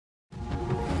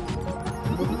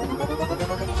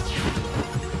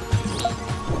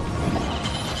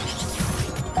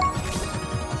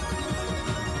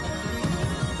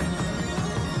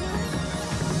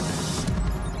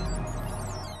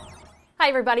Hi,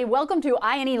 everybody. Welcome to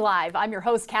INE Live. I'm your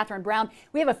host, Catherine Brown.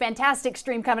 We have a fantastic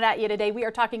stream coming at you today. We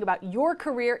are talking about your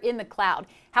career in the cloud,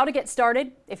 how to get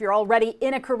started. If you're already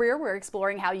in a career, we're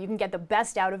exploring how you can get the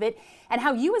best out of it and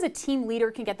how you as a team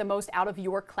leader can get the most out of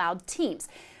your cloud teams.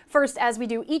 First, as we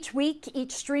do each week,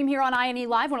 each stream here on INE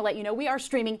Live, I want to let you know we are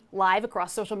streaming live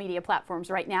across social media platforms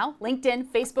right now: LinkedIn,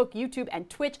 Facebook, YouTube, and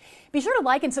Twitch. Be sure to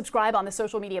like and subscribe on the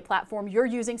social media platform you're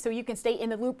using so you can stay in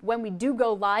the loop when we do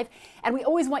go live. And we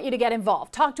always want you to get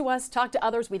involved. Talk to us, talk to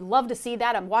others. We'd love to see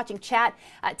that. I'm watching chat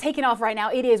taking off right now.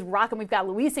 It is rocking. We've got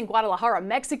Luis in Guadalajara,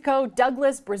 Mexico,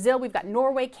 Douglas, Brazil. We've got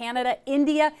Norway, Canada,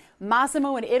 India,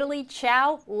 Massimo in Italy,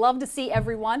 Ciao. Love to see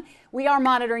everyone. We are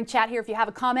monitoring chat here. If you have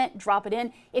a comment, drop it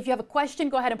in. If you have a question,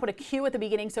 go ahead and put a Q at the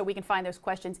beginning so we can find those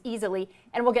questions easily,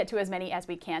 and we'll get to as many as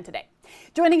we can today.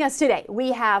 Joining us today,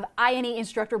 we have INE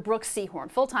instructor Brooks Seahorn,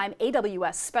 full-time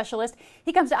AWS specialist.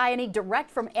 He comes to INE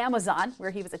direct from Amazon, where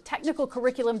he was a technical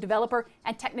curriculum developer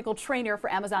and technical trainer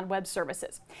for Amazon Web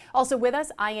Services. Also with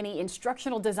us, INE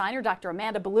instructional designer Dr.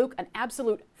 Amanda Baluk, an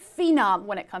absolute phenom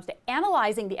when it comes to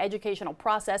analyzing the educational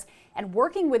process and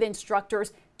working with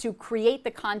instructors to create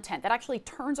the content that actually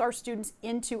turns our students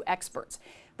into experts.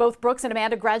 Both Brooks and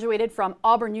Amanda graduated from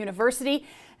Auburn University.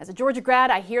 As a Georgia grad,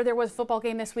 I hear there was a football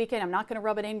game this weekend. I'm not going to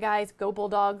rub it in, guys. Go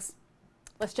Bulldogs.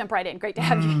 Let's jump right in. Great to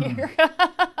have you here.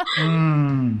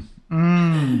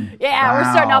 Yeah,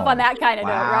 we're starting off on that kind of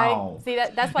note, right? See,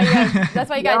 that's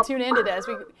why you got to tune into this.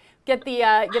 We get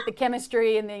the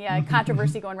chemistry and the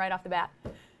controversy going right off the bat.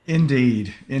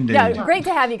 Indeed. Yeah, great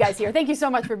to have you guys here. Thank you so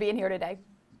much for being here today.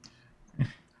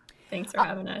 Thanks for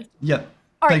having us. Yeah.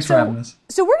 Thanks for having us.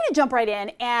 So we're going to jump right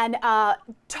in and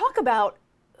talk about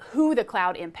who the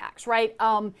cloud impacts, right?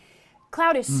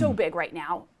 Cloud is so big right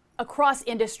now across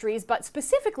industries, but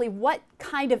specifically what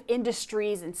kind of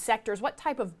industries and sectors, what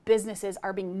type of businesses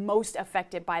are being most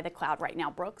affected by the cloud right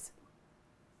now, Brooks?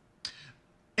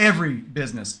 Every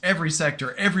business, every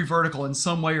sector, every vertical in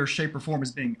some way or shape or form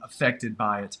is being affected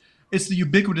by it. It's the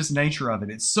ubiquitous nature of it.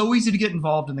 It's so easy to get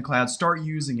involved in the cloud, start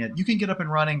using it. You can get up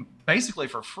and running basically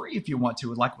for free if you want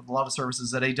to, like with a lot of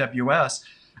services at AWS.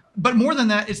 But more than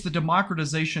that, it's the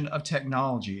democratization of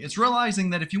technology. It's realizing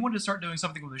that if you want to start doing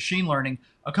something with machine learning,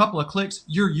 a couple of clicks,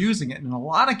 you're using it. And in a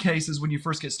lot of cases, when you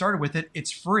first get started with it,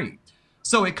 it's free.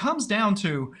 So it comes down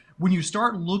to when you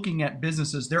start looking at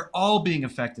businesses, they're all being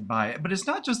affected by it. But it's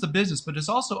not just the business, but it's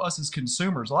also us as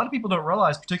consumers. A lot of people don't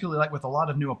realize, particularly like with a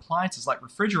lot of new appliances like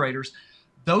refrigerators,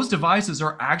 those devices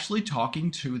are actually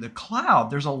talking to the cloud.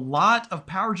 There's a lot of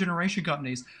power generation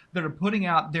companies that are putting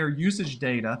out their usage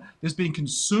data that's being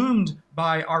consumed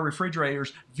by our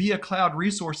refrigerators via cloud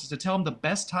resources to tell them the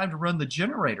best time to run the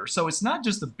generator. So it's not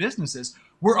just the businesses.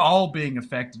 We're all being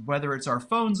affected, whether it's our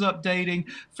phones updating,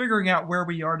 figuring out where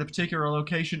we are at a particular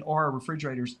location, or our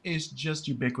refrigerators. Is just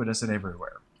ubiquitous and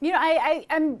everywhere. You know,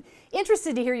 I'm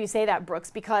interested to hear you say that,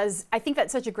 Brooks, because I think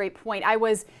that's such a great point. I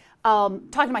was talking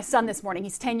to my son this morning.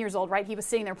 He's 10 years old, right? He was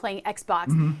sitting there playing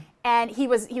Xbox, and he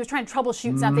was trying to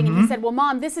troubleshoot something, and he said, "Well,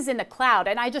 Mom, this is in the cloud."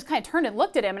 And I just kind of turned and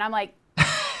looked at him, and I'm like,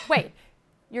 "Wait,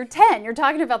 you're 10. You're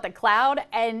talking about the cloud?"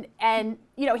 And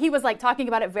you know, he was like talking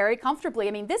about it very comfortably.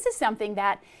 I mean, this is something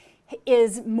that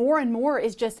is more and more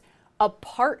is just a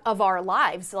part of our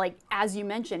lives, like as you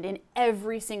mentioned, in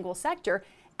every single sector.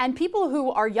 And people who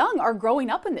are young are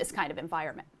growing up in this kind of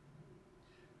environment.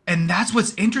 And that's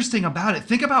what's interesting about it.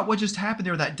 Think about what just happened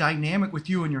there, that dynamic with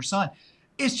you and your son.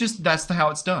 It's just, that's how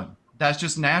it's done. That's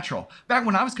just natural. Back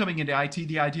when I was coming into IT,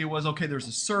 the idea was, okay, there's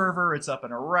a server, it's up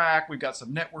in a rack, we've got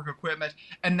some network equipment,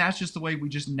 and that's just the way we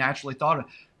just naturally thought of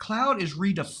it. Cloud is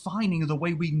redefining the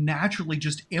way we naturally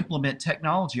just implement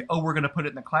technology. Oh, we're going to put it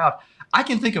in the cloud. I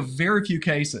can think of very few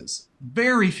cases,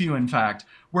 very few in fact,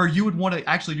 where you would want to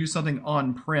actually do something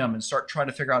on-prem and start trying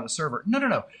to figure out a server.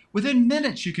 No. Within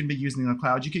minutes, you can be using the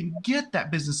cloud. You can get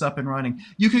that business up and running.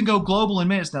 You can go global in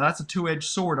minutes. Now, that's a two-edged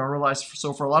sword, I realize.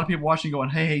 So for a lot of people watching going,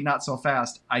 hey, not so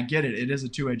fast. I get it. It is a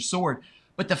two-edged sword.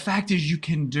 But the fact is you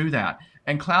can do that.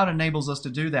 And cloud enables us to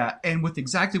do that. And with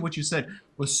exactly what you said,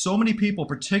 with so many people,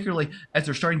 particularly as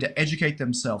they're starting to educate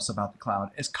themselves about the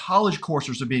cloud, as college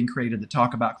courses are being created that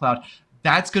talk about cloud,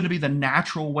 that's going to be the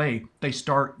natural way they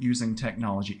start using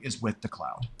technology, is with the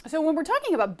cloud. So when we're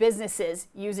talking about businesses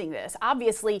using this,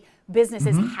 obviously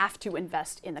businesses have to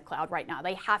invest in the cloud right now.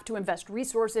 They have to invest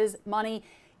resources, money,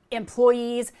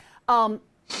 employees.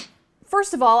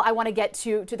 First of all, I want to get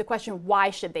to the question,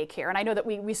 why should they care? And I know that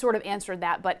we sort of answered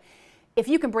that, but if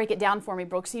you can break it down for me,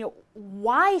 Brooks, you know,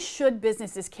 why should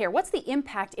businesses care? What's the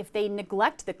impact if they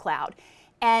neglect the cloud?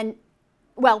 And,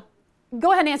 well,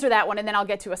 go ahead and answer that one, and then I'll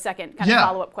get to a second kind of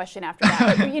follow-up question after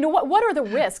that. But, you know, what are the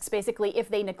risks, basically, if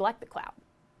they neglect the cloud?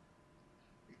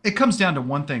 It comes down to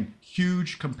one thing: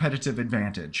 huge competitive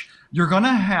advantage. You're going to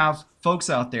have folks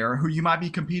out there who you might be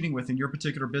competing with in your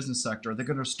particular business sector. They're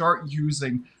going to start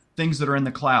using things that are in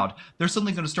the cloud. They're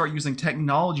suddenly going to start using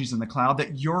technologies in the cloud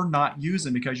that you're not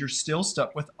using because you're still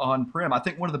stuck with on-prem. I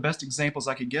think one of the best examples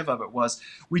I could give of it was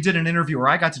we did an interview, or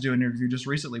I got to do an interview just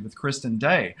recently with Kristen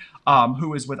Day,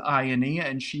 who is with INE,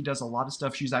 and she does a lot of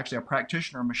stuff. She's actually a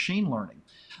practitioner of machine learning.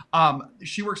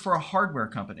 She works for a hardware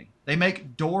company. They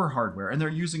make door hardware, and they're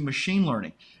using machine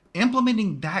learning.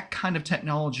 Implementing that kind of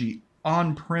technology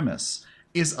on premise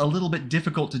is a little bit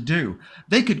difficult to do.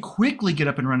 They could quickly get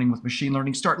up and running with machine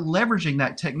learning, start leveraging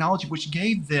that technology, which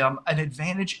gave them an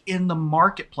advantage in the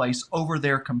marketplace over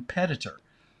their competitor.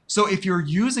 So if you're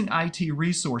using IT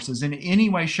resources in any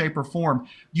way, shape, or form,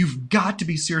 you've got to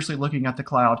be seriously looking at the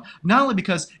cloud, not only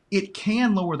because it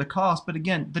can lower the cost, but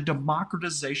again, the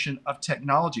democratization of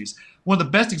technologies. One of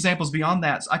the best examples beyond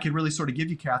that I could really sort of give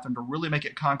you, Catherine, to really make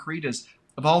it concrete is,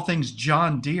 of all things,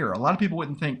 John Deere. A lot of people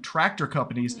wouldn't think tractor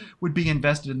companies would be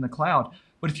invested in the cloud.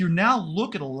 But if you now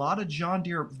look at a lot of John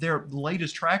Deere, their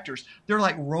latest tractors, they're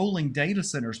like rolling data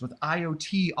centers with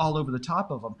IoT all over the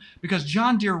top of them, because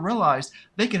John Deere realized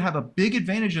they could have a big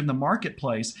advantage in the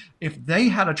marketplace if they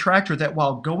had a tractor that,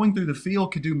 while going through the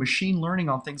field, could do machine learning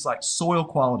on things like soil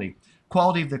quality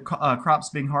of the crops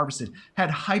being harvested, had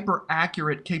hyper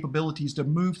accurate capabilities to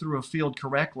move through a field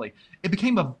correctly. It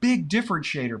became a big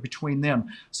differentiator between them,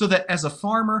 so that as a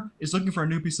farmer is looking for a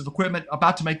new piece of equipment,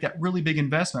 about to make that really big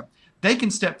investment, they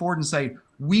can step forward and say,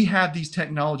 we have these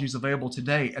technologies available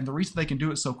today. And the reason they can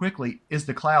do it so quickly is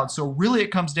the cloud. So really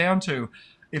it comes down to,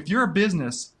 if you're a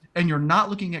business and you're not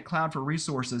looking at cloud for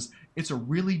resources, it's a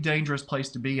really dangerous place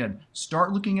to be in.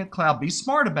 Start looking at cloud. Be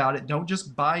smart about it. Don't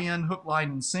just buy in hook,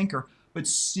 line, and sinker, but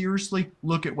seriously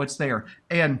look at what's there.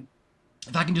 And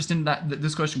if I can just end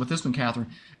this question with this one,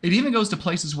 Catherine, it even goes to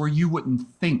places where you wouldn't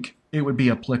think it would be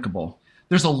applicable.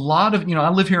 There's a lot of, I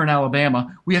live here in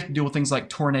Alabama. We have to deal with things like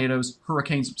tornadoes,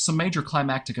 hurricanes, some major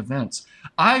climactic events.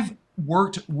 I've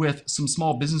worked with some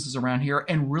small businesses around here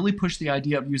and really pushed the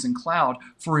idea of using cloud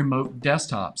for remote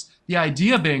desktops. The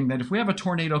idea being that if we have a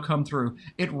tornado come through,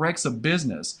 it wrecks a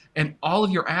business and all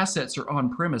of your assets are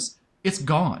on premise, it's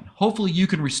gone. Hopefully you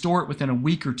can restore it within a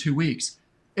week or 2 weeks.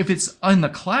 If it's on the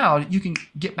cloud, you can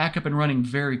get back up and running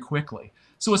very quickly.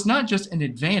 So it's not just an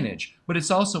advantage, but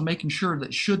it's also making sure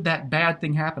that should that bad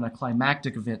thing happen, a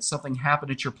climactic event, something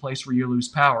happen at your place where you lose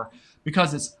power,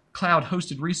 because it's cloud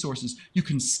hosted resources, you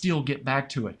can still get back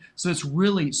to it. So it's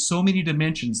really so many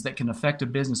dimensions that can affect a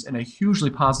business in a hugely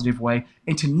positive way.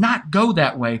 And to not go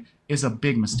that way is a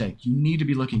big mistake. You need to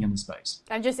be looking in the space.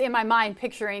 I'm just in my mind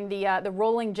picturing the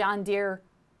rolling John Deere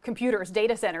computers,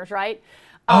 data centers, right?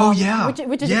 Oh, yeah.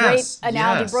 Which is a great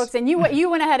analogy, Brooks. And you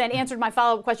went ahead and answered my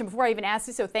follow-up question before I even asked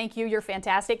you, so thank you. You're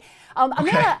fantastic.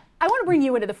 Amanda, I want to bring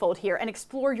you into the fold here and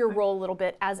explore your role a little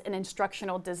bit as an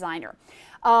instructional designer.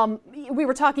 We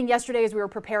were talking yesterday as we were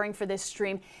preparing for this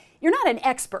stream. You're not an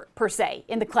expert, per se,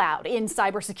 in the cloud, in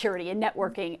cybersecurity, in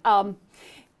networking.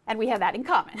 And we have that in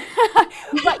common.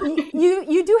 But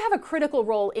you do have a critical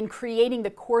role in creating the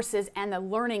courses and the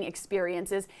learning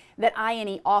experiences that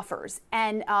INE offers.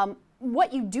 And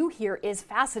what you do here is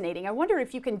fascinating. I wonder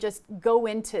if you can just go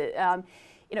into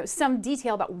some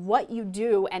detail about what you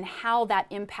do and how that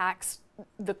impacts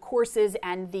the courses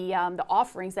and the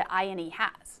offerings that INE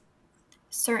has.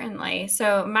 Certainly.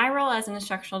 So my role as an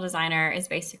instructional designer is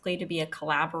basically to be a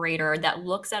collaborator that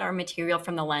looks at our material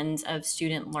from the lens of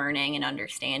student learning and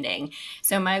understanding.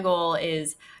 So my goal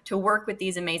is to work with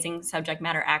these amazing subject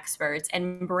matter experts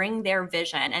and bring their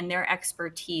vision and their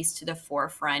expertise to the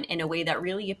forefront in a way that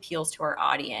really appeals to our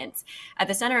audience. At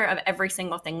the center of every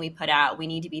single thing we put out, we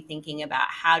need to be thinking about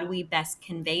how do we best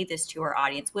convey this to our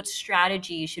audience? What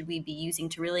strategies should we be using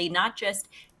to really not just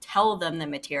tell them the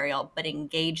material, but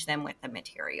engage them with the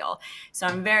material. So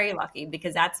I'm very lucky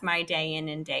because that's my day in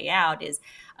and day out is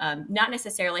not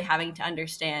necessarily having to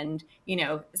understand,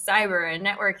 cyber and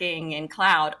networking and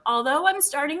cloud, although I'm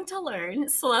starting to learn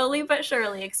slowly but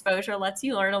surely. Exposure lets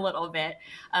you learn a little bit,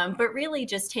 but really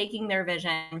just taking their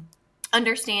vision,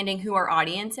 understanding who our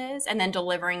audience is, and then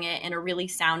delivering it in a really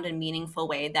sound and meaningful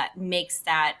way that makes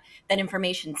that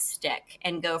information stick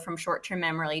and go from short-term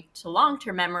memory to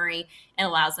long-term memory and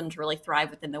allows them to really thrive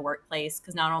within the workplace,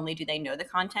 because not only do they know the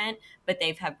content, but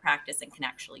they've had practice and can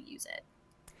actually use it.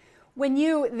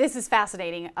 This is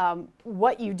fascinating,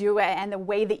 what you do and the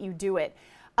way that you do it.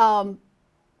 Can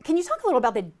you talk a little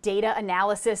about the data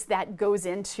analysis that goes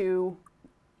into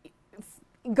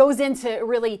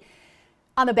really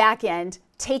on the back end,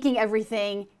 taking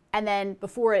everything and then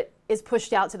before it is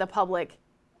pushed out to the public,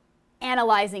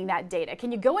 analyzing that data.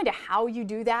 Can you go into how you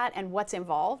do that and what's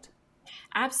involved?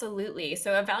 Absolutely.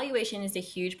 So evaluation is a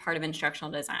huge part of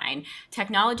instructional design.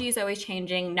 Technology is always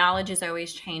changing, knowledge is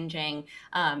always changing,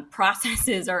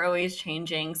 processes are always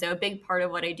changing. So a big part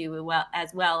of what I do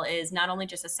as well is not only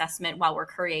just assessment while we're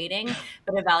creating,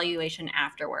 but evaluation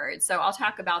afterwards. So I'll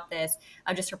talk about this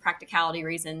just for practicality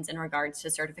reasons in regards to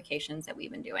certifications that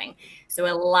we've been doing. So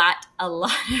a lot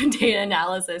of data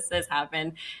analysis has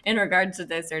happened in regards to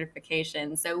those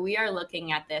certifications. So we are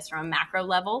looking at this from a macro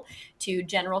level to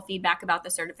general feedback about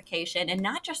the certification, and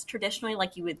not just traditionally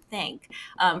like you would think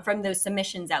from those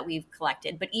submissions that we've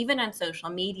collected, but even on social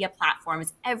media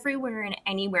platforms, everywhere and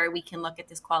anywhere we can look at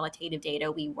this qualitative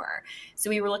data, we were. So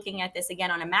we were looking at this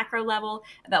again on a macro level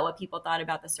about what people thought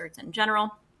about the certs in general.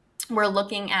 We're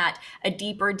looking at a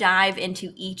deeper dive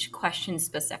into each question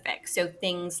specific. So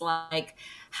things like,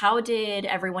 how did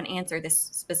everyone answer this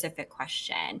specific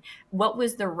question? What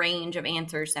was the range of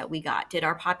answers that we got? Did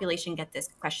our population get this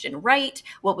question right?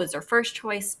 What was their first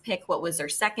choice pick? What was their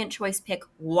second choice pick?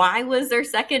 Why was their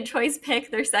second choice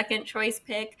pick their second choice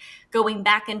pick? Going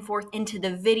back and forth into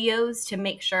the videos to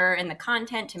make sure, and the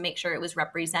content to make sure it was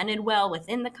represented well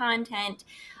within the content.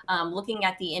 Looking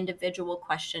at the individual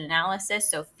question analysis,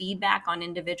 so feedback on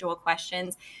individual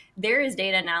questions. There is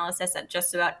data analysis at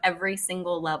just about every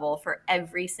single level for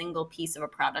every single piece of a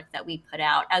product that we put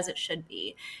out, as it should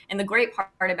be. And the great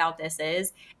part about this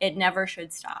is it never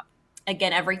should stop.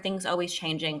 Again, everything's always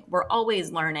changing. We're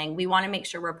always learning. We want to make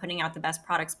sure we're putting out the best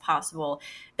products possible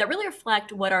that really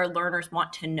reflect what our learners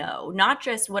want to know, not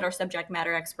just what our subject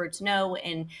matter experts know.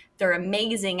 And they're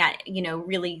amazing at,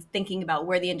 really thinking about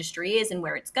where the industry is and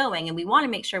where it's going. And we want to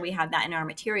make sure we have that in our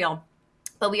material.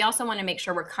 But we also want to make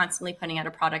sure we're constantly putting out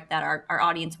a product that our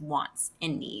audience wants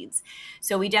and needs.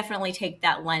 So we definitely take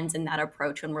that lens and that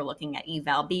approach when we're looking at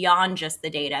eval beyond just the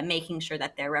data, making sure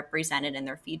that they're represented and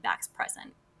their feedback's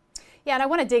present. Yeah, and I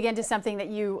want to dig into something that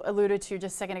you alluded to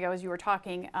just a second ago as you were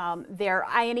talking there.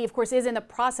 INE, of course, is in the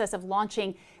process of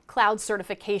launching cloud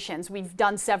certifications. We've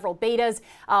done several betas.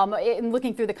 In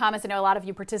looking through the comments, I know a lot of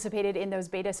you participated in those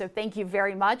betas, so thank you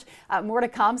very much. More to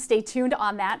come. Stay tuned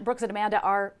on that. Brooks and Amanda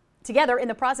are together in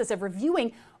the process of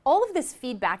reviewing all of this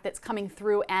feedback that's coming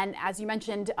through, and as you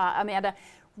mentioned, Amanda,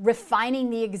 refining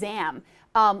the exam.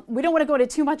 We don't want to go into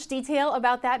too much detail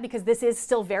about that because this is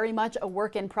still very much a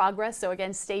work in progress. So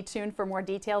again, stay tuned for more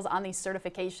details on these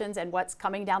certifications and what's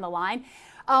coming down the line.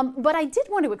 But I did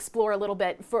want to explore a little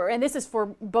bit and this is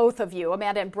for both of you,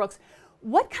 Amanda and Brooks,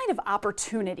 what kind of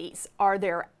opportunities are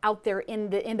there out there in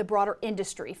the broader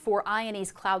industry for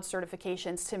INE's cloud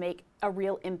certifications to make a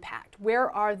real impact? Where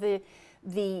are the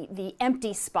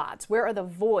empty spots? Where are the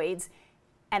voids?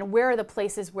 And where are the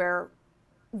places where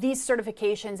these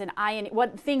certifications and INE,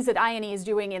 what things that INE is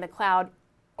doing in the cloud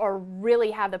or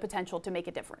really have the potential to make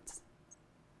a difference?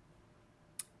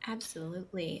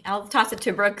 Absolutely. I'll toss it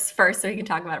to Brooks first so he can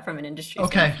talk about it from an industry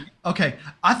standpoint. Okay.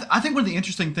 I think one of the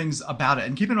interesting things about it,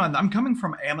 and keep in mind, I'm coming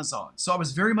from Amazon, so I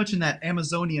was very much in that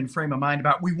Amazonian frame of mind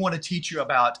about we want to teach you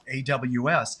about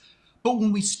AWS. But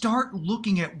when we start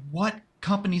looking at what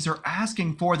companies are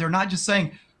asking for, they're not just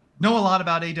saying, know a lot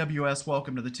about AWS,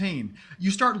 welcome to the team. You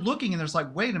start looking and there's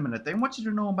like, wait a minute, they want you to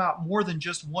know about more than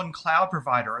just one cloud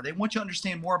provider, or they want you to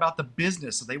understand more about the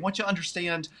business, or they want you to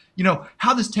understand,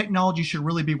 how this technology should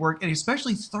really be working, and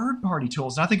especially third-party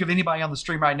tools. And I think if anybody on the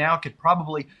stream right now could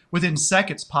probably within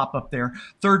seconds pop up there,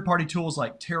 third-party tools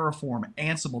like Terraform,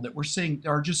 Ansible that we're seeing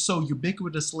are just so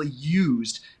ubiquitously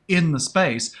used in the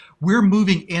space. We're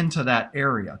moving into that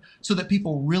area so that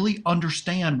people really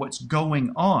understand what's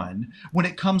going on when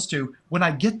it comes to, when I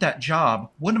get that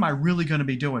job, what am I really going to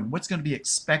be doing? What's going to be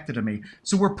expected of me?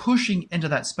 So we're pushing into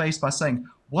that space by saying,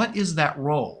 what is that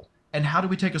role? And how do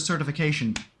we take a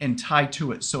certification and tie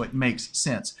to it so it makes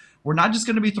sense? We're not just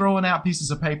going to be throwing out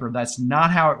pieces of paper. That's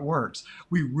not how it works.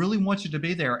 We really want you to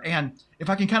be there. And if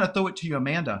I can kind of throw it to you,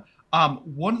 Amanda,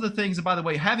 one of the things, and by the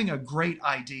way, having a great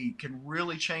ID can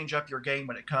really change up your game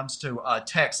when it comes to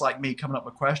techs like me coming up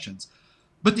with questions.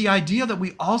 But the idea that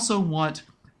we also want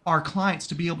our clients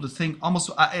to be able to think almost,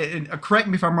 and correct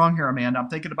me if I'm wrong here, Amanda, I'm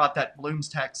thinking about that Bloom's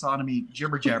taxonomy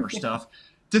jibber jabber stuff.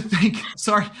 To think,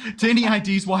 sorry, to any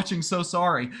IDs watching, so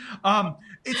sorry.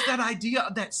 It's that idea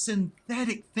of that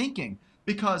synthetic thinking.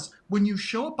 Because when you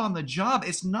show up on the job,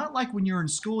 it's not like when you're in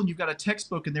school and you've got a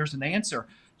textbook and there's an answer.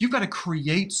 You've got to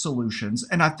create solutions.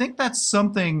 And I think that's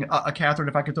something, Catherine,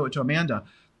 if I could throw it to Amanda,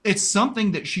 it's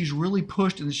something that she's really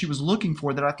pushed and that she was looking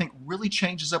for that I think really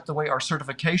changes up the way our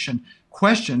certification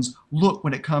questions look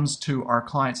when it comes to our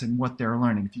clients and what they're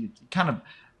learning. If you kind of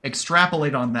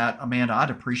extrapolate on that, Amanda, I'd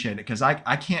appreciate it because I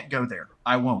can't go there.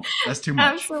 I won't. That's too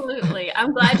much. Absolutely.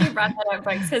 I'm glad you brought that up,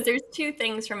 Brooks, because there's two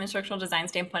things from an instructional design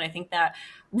standpoint I think that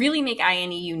really make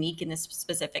INE unique in this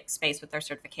specific space with our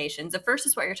certifications. The first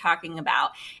is what you're talking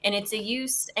about, and it's a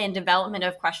use and development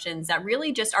of questions that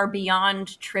really just are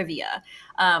beyond trivia.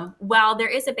 While there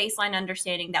is a baseline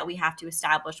understanding that we have to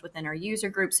establish within our user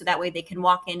group so that way they can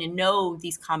walk in and know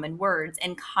these common words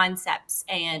and concepts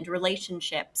and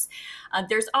relationships,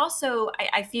 there's also,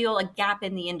 I feel, a gap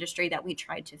in the industry that we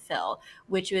tried to fill,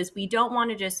 which is we don't want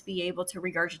to just be able to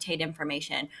regurgitate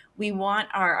information. We want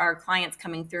our clients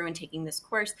coming through and taking this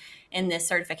course and this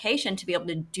certification to be able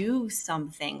to do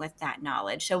something with that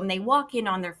knowledge. So when they walk in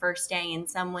on their first day and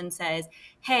someone says,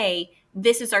 hey,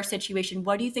 this is our situation,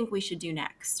 what do you think we should do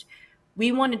next?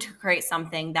 We wanted to create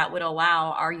something that would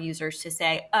allow our users to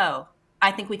say, oh,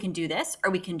 I think we can do this,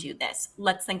 or we can do this.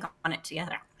 Let's think on it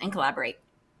together and collaborate.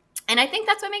 And I think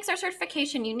that's what makes our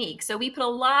certification unique. So we put a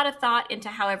lot of thought into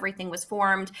how everything was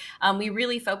formed. We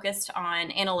really focused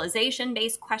on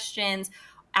analyzation-based questions,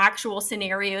 actual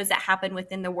scenarios that happen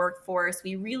within the workforce.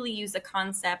 We really use the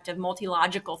concept of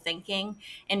multi-logical thinking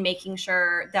and making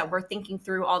sure that we're thinking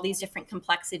through all these different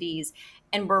complexities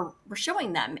and we're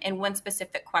showing them in one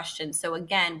specific question. So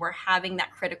again, we're having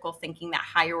that critical thinking, that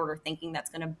higher order thinking that's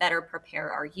going to better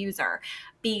prepare our user.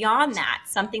 Beyond that,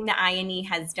 something that INE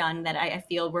has done that I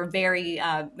feel we're very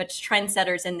much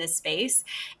trendsetters in this space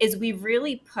is we've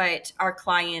really put our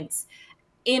clients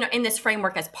in this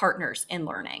framework as partners in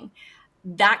learning.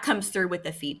 That comes through with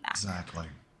the feedback. Exactly.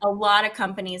 A lot of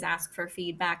companies ask for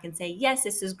feedback and say, yes,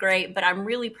 this is great, but I'm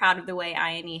really proud of the way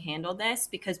INE handled this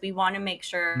because we want to make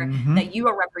sure that you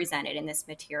are represented in this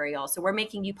material. So we're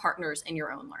making you partners in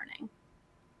your own learning.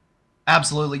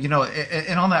 Absolutely.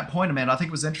 And on that point, Amanda, I think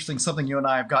it was interesting, something you and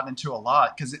I have gotten into a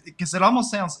lot, because it almost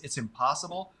sounds it's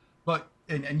impossible, but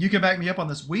and you can back me up on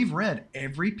this. We've read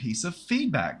every piece of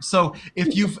feedback. So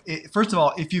first of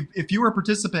all, if you were a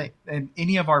participant in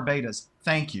any of our betas,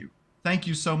 thank you. Thank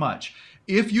you so much.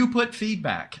 If you put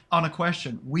feedback on a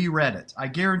question, we read it. I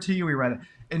guarantee you we read it.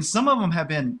 And some of them have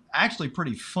been actually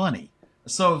pretty funny.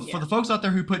 So for the folks out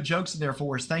there who put jokes in there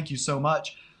for us, thank you so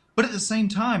much. But at the same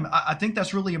time, I think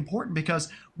that's really important because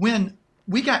when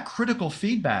we got critical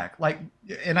feedback,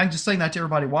 and I'm just saying that to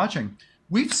everybody watching,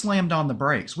 we've slammed on the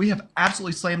brakes. We have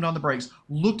absolutely slammed on the brakes,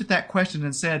 looked at that question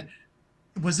and said,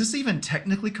 was this even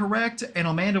technically correct? And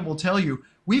Amanda will tell you,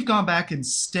 we've gone back and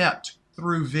stepped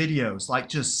through videos, like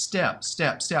just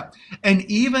step. And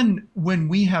even when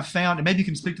we have found, and maybe you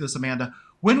can speak to this, Amanda,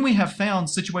 when we have found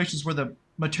situations where the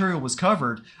material was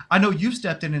covered, I know you've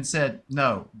stepped in and said,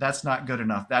 no, that's not good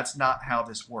enough. That's not how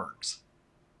this works.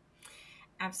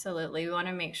 Absolutely. We want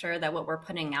to make sure that what we're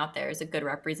putting out there is a good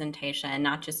representation,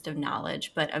 not just of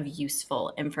knowledge, but of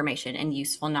useful information and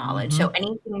useful knowledge. So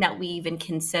anything that we even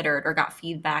considered or got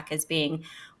feedback as being,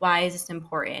 why is this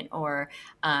important? Or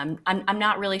I'm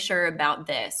not really sure about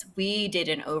this. We did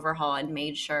an overhaul and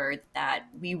made sure that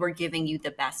we were giving you the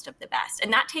best of the best.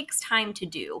 And that takes time to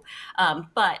do.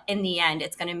 But in the end,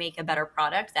 it's going to make a better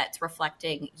product that's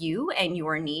reflecting you and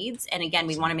your needs. And again,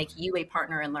 we want to make you a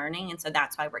partner in learning. And so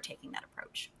that's why we're taking that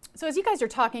approach. So as you guys are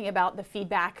talking about the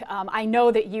feedback, I know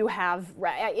that you have,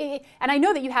 and I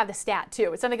know that you have the stat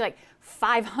too. It's something like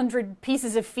 500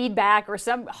 pieces of feedback or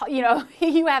some, you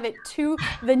have it to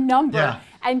the number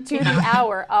and to the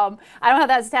hour. I don't have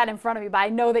that stat in front of me, but I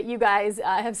know that you guys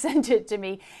have sent it to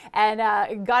me.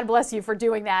 And God bless you for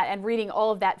doing that and reading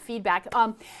all of that feedback. I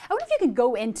wonder if you could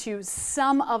go into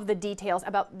some of the details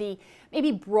about the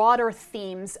maybe broader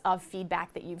themes of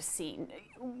feedback that you've seen,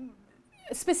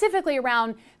 specifically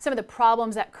around some of the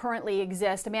problems that currently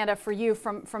exist. Amanda, for you,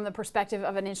 from the perspective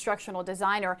of an instructional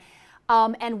designer,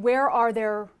 and where are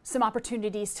there some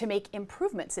opportunities to make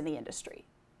improvements in the industry?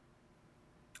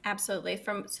 Absolutely.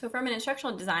 From an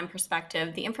instructional design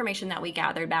perspective, the information that we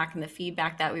gathered back and the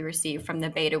feedback that we received from the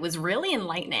beta was really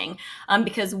enlightening,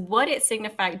 because what it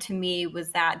signified to me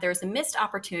was that there's a missed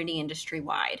opportunity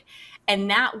industry-wide. And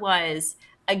that was,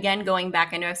 again, going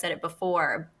back, I know I've said it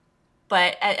before,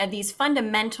 but at these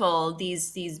fundamental,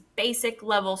 these basic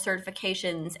level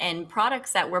certifications and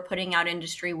products that we're putting out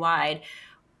industry-wide,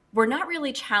 we're not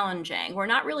really challenging. We're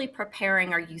not really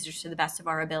preparing our users to the best of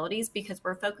our abilities because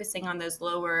we're focusing on those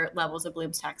lower levels of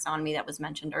Bloom's taxonomy that was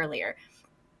mentioned earlier.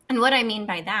 And what I mean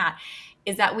by that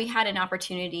is that we had an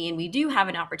opportunity, and we do have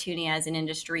an opportunity as an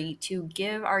industry, to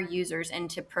give our users and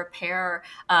to prepare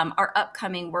our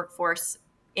upcoming workforce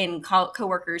in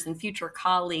coworkers and future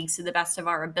colleagues to the best of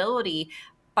our ability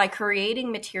by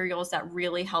creating materials that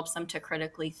really helps them to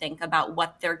critically think about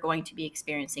what they're going to be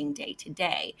experiencing day to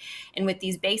day. And with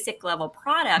these basic level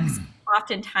products,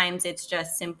 oftentimes it's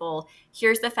just simple,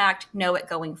 here's the fact, know it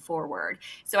going forward.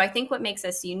 So I think what makes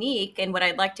us unique and what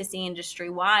I'd like to see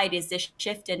industry-wide is this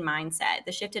shift in mindset,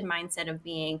 the shifted mindset of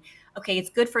being, okay, it's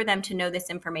good for them to know this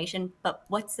information, but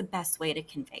what's the best way to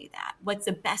convey that? What's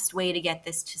the best way to get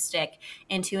this to stick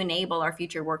and to enable our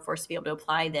future workforce to be able to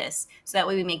apply this so that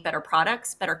way we make better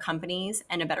products, better companies,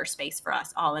 and a better space for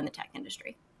us all in the tech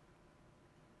industry.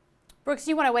 Brooks,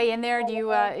 do you want to weigh in there? Do you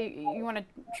want to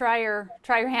try your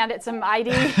hand at some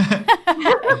ID?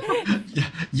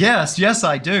 Yes,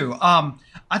 I do.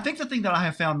 I think the thing that I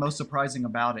have found most surprising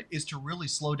about it is to really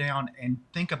slow down and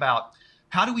think about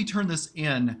how do we turn this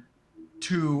in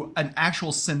to an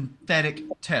actual synthetic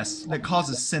test that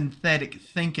causes synthetic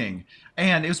thinking.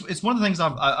 And it's one of the things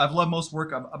I've loved most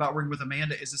about working with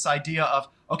Amanda is this idea of,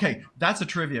 okay, that's a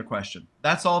trivia question.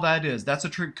 That's all that is. That's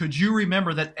could you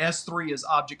remember that S3 is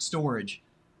object storage?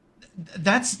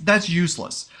 That's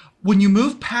useless. When you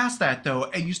move past that though,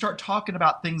 and you start talking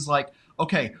about things like,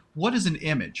 okay, what is an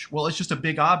image? Well, it's just a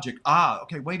big object.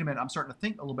 Okay, wait a minute. I'm starting to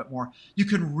think a little bit more. You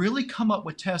can really come up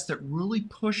with tests that really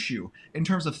push you in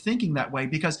terms of thinking that way,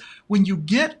 because when you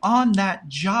get on that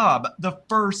job the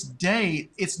first day,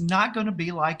 it's not going to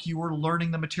be like you were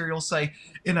learning the material, say,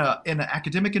 in an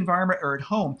academic environment or at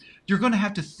home. You're going to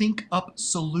have to think up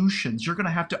solutions. You're going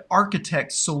to have to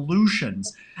architect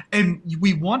solutions. And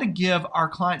we want to give our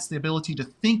clients the ability to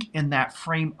think in that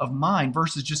frame of mind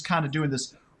versus just kind of doing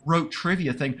this rote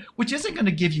trivia thing, which isn't going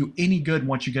to give you any good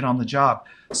once you get on the job.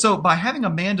 So by having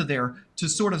Amanda there to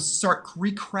sort of start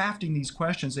recrafting these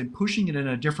questions and pushing it in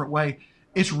a different way,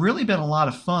 it's really been a lot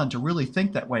of fun to really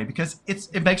think that way, because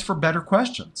it makes for better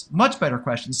questions, much better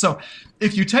questions. So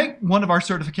if you take one of our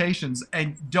certifications,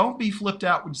 and don't be flipped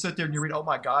out when you sit there and you read, oh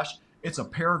my gosh, it's a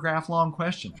paragraph long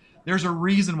question. There's a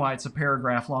reason why it's a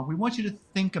paragraph long. We want you to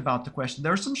think about the question.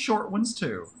 There are some short ones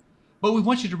too, but we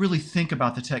want you to really think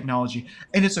about the technology.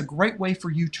 And it's a great way for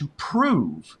you to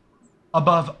prove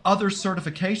above other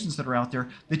certifications that are out there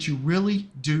that you really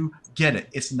do get it.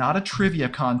 It's not a trivia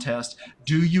contest.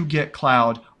 Do you get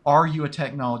cloud? Are you a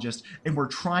technologist? And we're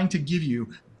trying to give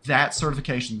you that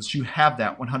certification, that you have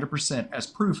that 100% as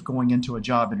proof going into a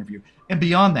job interview. And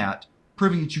beyond that,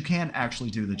 proving that you can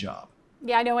actually do the job.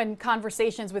 Yeah, I know in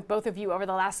conversations with both of you over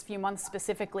the last few months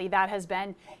specifically, that has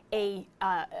been a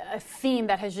theme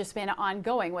that has just been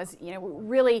ongoing, was,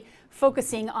 really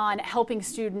focusing on helping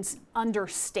students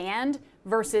understand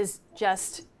versus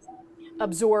just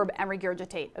absorb and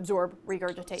regurgitate,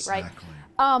 Exactly.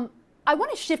 Right? I want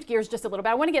to shift gears just a little bit.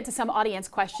 I want to get to some audience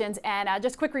questions, and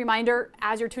just a quick reminder,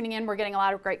 as you're tuning in, we're getting a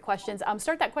lot of great questions.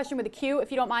 Start that question with a Q,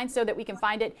 if you don't mind, so that we can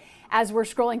find it as we're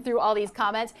scrolling through all these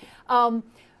comments.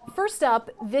 First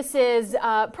up, this is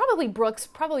probably Brooks,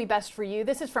 probably best for you.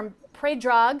 This is from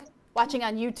Predrag, watching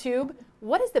on YouTube.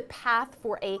 What is the path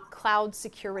for a cloud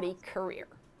security career?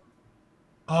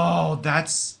 Oh,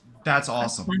 that's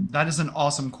awesome. That is an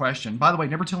awesome question. By the way,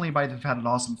 never tell anybody they've had an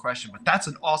awesome question, but that's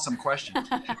an awesome question.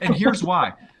 And here's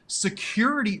why.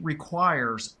 Security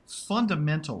requires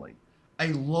fundamentally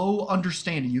a low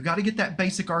understanding. You got to get that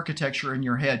basic architecture in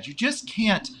your head. You just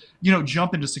can't,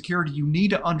 jump into security. You need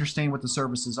to understand what the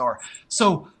services are.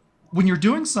 So when you're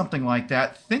doing something like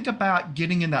that, think about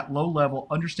getting in that low level,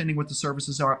 understanding what the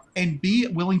services are, and be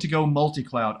willing to go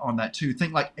multi-cloud on that too.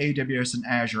 Think like AWS and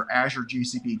Azure, Azure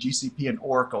GCP, GCP and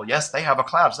Oracle. Yes, they have a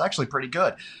cloud. It's actually pretty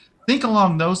good. Think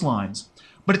along those lines.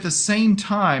 But at the same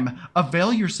time,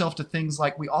 avail yourself to things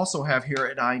like we also have here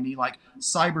at IME, like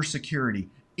cybersecurity,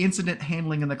 incident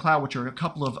handling in the cloud, which are a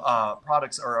couple of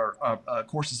products or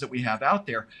courses that we have out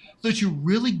there, so that you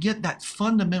really get that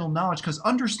fundamental knowledge. Because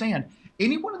understand,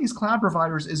 any one of these cloud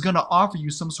providers is going to offer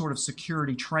you some sort of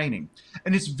security training,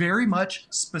 and it's very much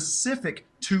specific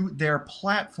to their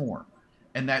platform,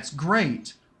 and that's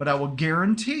great. But I will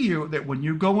guarantee you that when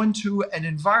you go into an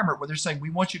environment where they're saying, we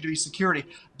want you to do security,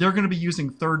 they're going to be using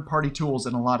third-party tools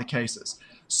in a lot of cases.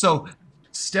 So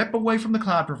step away from the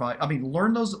cloud provider.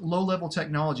 Learn those low-level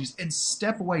technologies and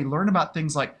step away. Learn about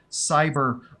things like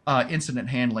cyber incident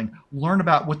handling. Learn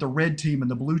about what the red team and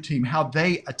the blue team, how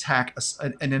they attack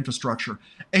an infrastructure.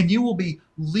 And you will be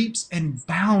leaps and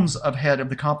bounds ahead of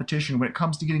the competition when it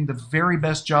comes to getting the very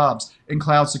best jobs in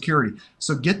cloud security.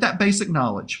 So get that basic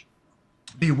knowledge.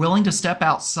 Be willing to step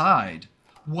outside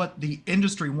what the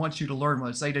industry wants you to learn,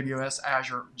 whether it's AWS,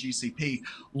 Azure, GCP.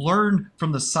 Learn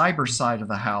from the cyber side of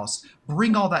the house.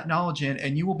 Bring all that knowledge in,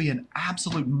 and you will be an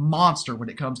absolute monster when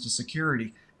it comes to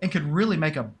security, and could really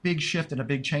make a big shift and a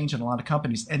big change in a lot of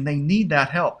companies. And they need that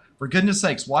help. For goodness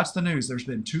sakes, watch the news. There's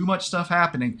been too much stuff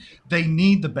happening. They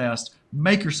need the best.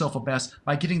 Make yourself a best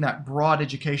by getting that broad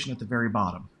education at the very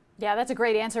bottom. Yeah, that's a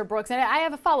great answer, Brooks. And I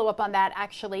have a follow-up on that,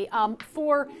 actually.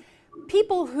 For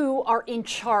people who are in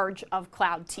charge of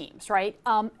cloud teams, right?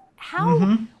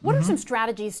 What are some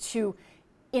strategies to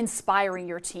inspiring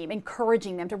your team,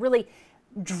 encouraging them to really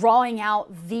drawing out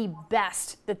the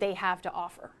best that they have to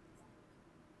offer?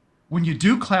 When you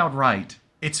do cloud right,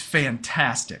 it's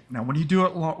fantastic. Now, when you do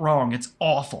it wrong, it's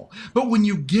awful. But when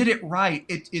you get it right,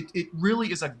 it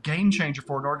really is a game changer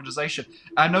for an organization.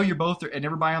 I know you're both, and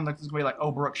everybody on this is going to be like,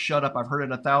 oh, Brooke, shut up. I've heard it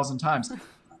 1,000 times.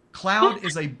 Cloud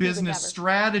is a business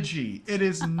strategy. It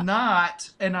is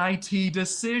not an IT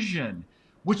decision.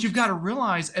 What you've got to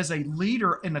realize as a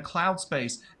leader in the cloud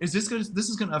space is this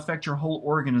is going to affect your whole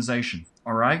organization,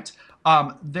 all right?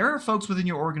 There are folks within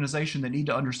your organization that need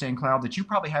to understand cloud that you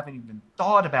probably haven't even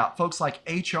thought about, folks like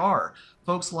HR,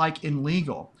 folks like in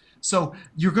legal. So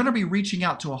you're going to be reaching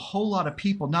out to a whole lot of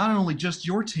people, not only just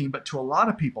your team, but to a lot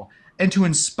of people. And to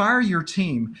inspire your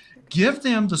team, give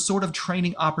them the sort of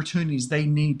training opportunities they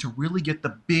need to really get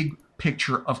the big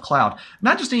picture of cloud.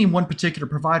 Not just any one particular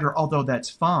provider, although that's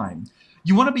fine.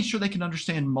 You want to be sure they can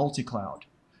understand multi-cloud.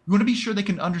 You want to be sure they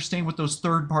can understand what those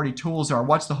third-party tools are.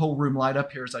 Watch the whole room light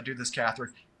up here as I do this,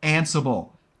 Catherine. Ansible,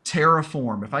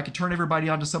 Terraform. If I could turn everybody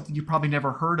onto something you probably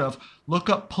never heard of, look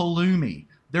up Pulumi.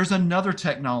 There's another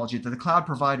technology that the cloud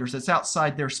providers that's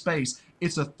outside their space.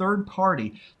 It's a third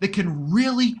party that can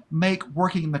really make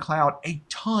working in the cloud a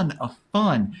ton of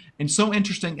fun and so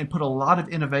interesting and put a lot of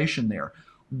innovation there.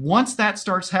 Once that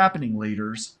starts happening,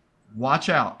 leaders, watch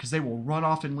out, because they will run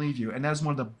off and leave you. And that is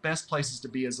one of the best places to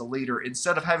be as a leader.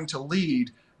 Instead of having to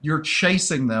lead, you're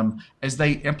chasing them as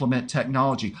they implement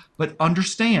technology. But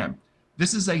understand,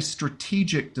 this is a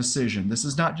strategic decision. This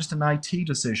is not just an IT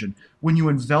decision. When you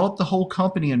envelop the whole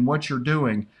company in what you're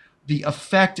doing, the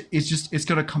effect is it's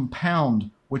going to compound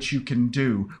what you can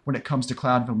do when it comes to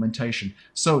cloud implementation.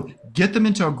 So get them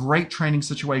into a great training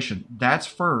situation. That's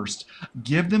first.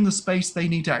 Give them the space they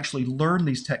need to actually learn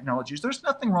these technologies. There's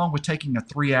nothing wrong with taking a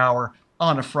 3-hour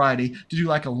on a Friday to do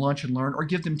like a lunch and learn, or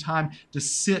give them time to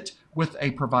sit with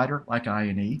a provider like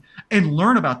I&E and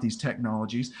learn about these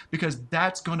technologies, because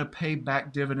that's going to pay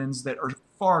back dividends that are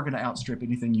far going to outstrip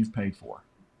anything you've paid for.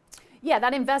 Yeah,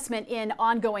 that investment in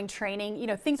ongoing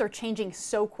training, things are changing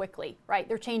so quickly, right?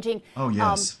 They're changing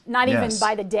not even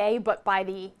by the day, but by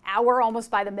the hour,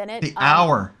 almost by the minute. The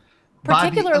hour.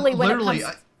 Particularly when it comes...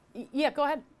 Yeah, go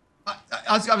ahead.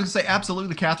 I was going to say,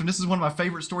 absolutely, Catherine. This is one of my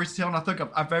favorite stories to tell, and I think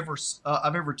I've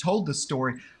ever told this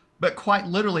story. But quite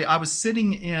literally, I was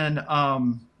sitting in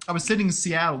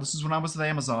Seattle. This is when I was at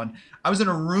Amazon. I was in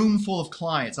a room full of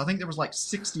clients. I think there was like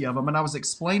 60 of them, and I was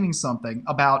explaining something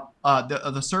about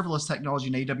the serverless technology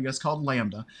in AWS called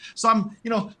Lambda. So I'm,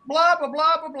 blah, blah, blah,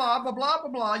 blah, blah, blah, blah,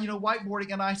 blah, blah,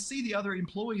 whiteboarding, and I see the other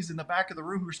employees in the back of the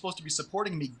room who are supposed to be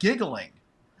supporting me giggling.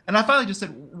 And I finally just said,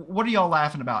 what are y'all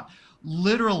laughing about?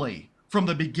 Literally, from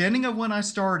the beginning of when I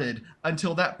started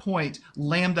until that point,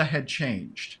 Lambda had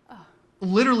changed.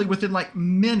 Literally within like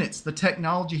minutes, the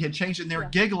technology had changed, and they're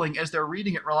giggling as they're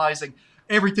reading it, realizing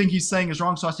everything he's saying is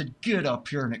wrong. So I said, get up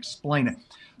here and explain it.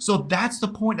 So that's the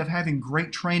point of having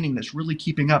great training that's really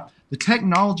keeping up. The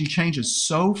technology changes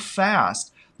so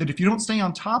fast that if you don't stay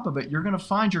on top of it, you're going to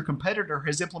find your competitor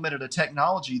has implemented a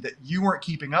technology that you weren't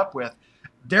keeping up with.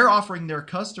 They're offering their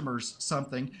customers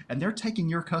something, and they're taking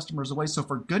your customers away. So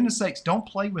for goodness sakes, don't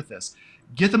play with this.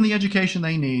 Get them the education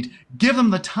they need, give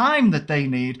them the time that they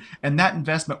need, and that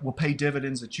investment will pay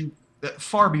dividends that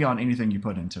far beyond anything you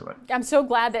put into it. I'm so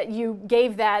glad that you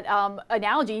gave that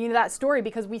analogy, that story,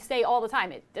 because we say all the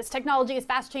time, this technology is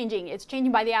fast changing. It's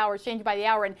changing by the hour. It's changing by the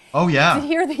hour. And to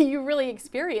hear that you really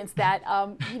experienced that,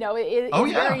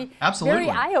 it's very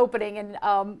eye-opening,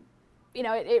 and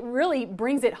it really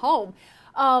brings it home.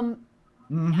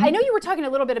 I know you were talking a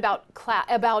little bit about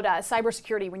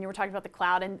cybersecurity when you were talking about the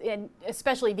cloud, and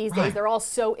especially these days, they're all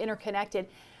so interconnected.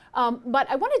 But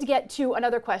I wanted to get to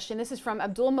another question. This is from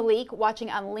Abdul Malik, watching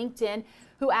on LinkedIn,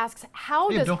 who asks, how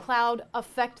does cloud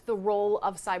affect the role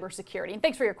of cybersecurity? And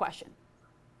thanks for your question.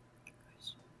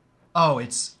 Oh,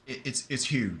 it's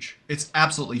huge. It's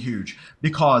absolutely huge,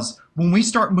 because when we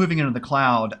start moving into the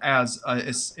cloud as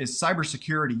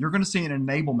cybersecurity, you're going to see an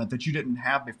enablement that you didn't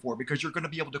have before, because you're going to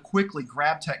be able to quickly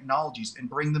grab technologies and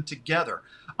bring them together.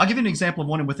 I'll give you an example of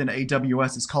one within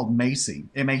AWS. It's called Macie,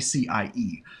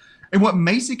 M-A-C-I-E. And what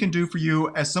Macie can do for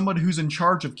you as somebody who's in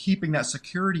charge of keeping that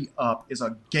security up is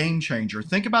a game changer.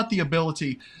 Think about the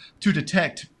ability to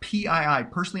detect PII,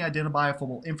 personally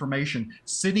identifiable information,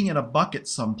 sitting in a bucket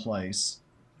someplace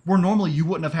where normally you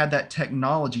wouldn't have had that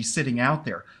technology sitting out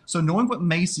there. So knowing what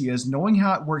Macie is, knowing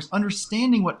how it works,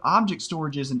 understanding what object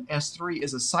storage is in S3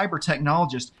 as a cyber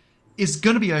technologist, is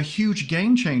going to be a huge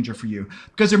game changer for you,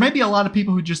 because there may be a lot of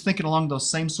people who just thinking along those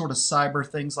same sort of cyber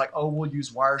things like, oh, we'll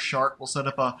use Wireshark, we'll set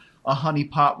up a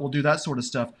honeypot, we'll do that sort of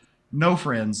stuff. No,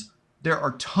 friends, there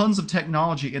are tons of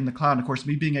technology in the cloud. And of course,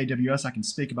 me being AWS, I can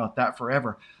speak about that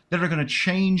forever, that are going to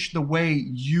change the way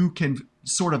you can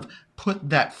sort of put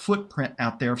that footprint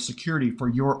out there of security for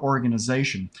your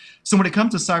organization. So when it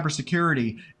comes to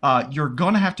cybersecurity, you're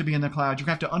going to have to be in the cloud. You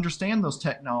have to understand those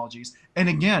technologies. And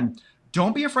again,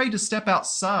 don't be afraid to step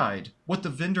outside what the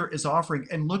vendor is offering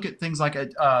and look at things like,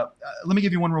 let me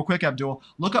give you one real quick, Abdul.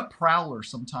 Look up Prowler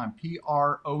sometime,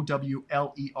 Prowler,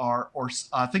 or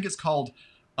I think it's called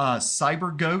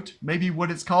CyberGoat, maybe what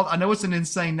it's called. I know it's an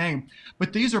insane name,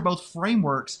 but these are both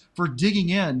frameworks for digging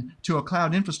in to a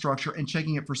cloud infrastructure and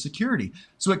checking it for security.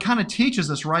 So it kind of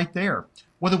teaches us right there,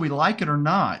 whether we like it or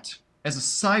not, as a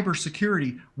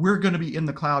cybersecurity, we're going to be in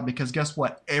the cloud, because guess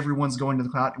what? Everyone's going to the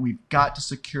cloud, and we've got to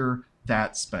secure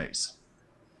that space.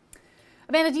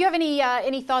 Amanda, do you have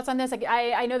any thoughts on this?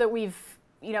 I know that we've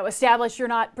established you're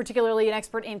not particularly an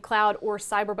expert in cloud or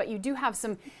cyber, but you do have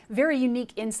some very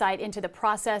unique insight into the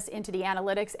process, into the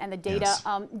analytics and the data.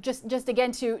 Yes. Just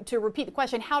again to repeat the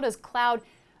question, how does cloud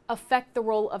affect the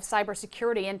role of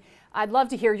cybersecurity? And I'd love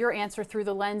to hear your answer through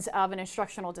the lens of an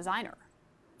instructional designer.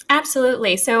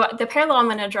 Absolutely. So the parallel I'm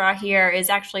going to draw here is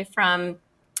actually from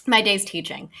my days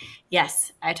teaching.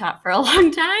 Yes, I taught for a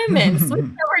long time and switched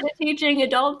over to teaching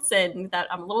adults, and that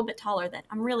I'm a little bit taller than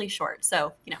I'm really short.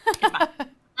 So, it's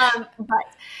fine.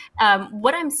 But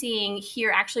what I'm seeing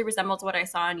here actually resembles what I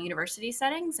saw in university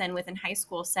settings and within high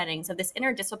school settings of this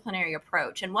interdisciplinary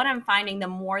approach. And what I'm finding the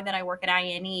more that I work at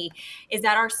INE is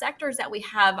that our sectors that we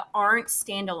have aren't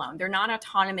standalone. They're not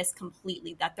autonomous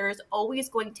completely, that there's always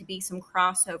going to be some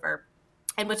crossover.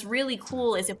 And what's really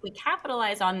cool is if we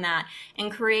capitalize on that and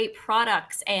create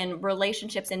products and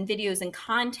relationships and videos and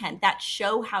content that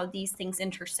show how these things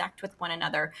intersect with one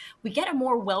another, we get a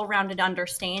more well-rounded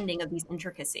understanding of these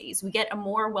intricacies. We get a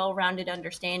more well-rounded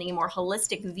understanding, a more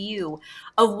holistic view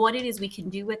of what it is we can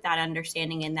do with that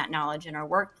understanding and that knowledge in our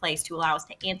workplace to allow us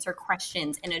to answer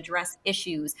questions and address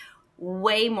issues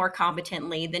way more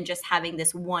competently than just having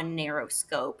this one narrow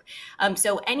scope.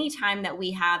 So anytime that we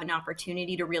have an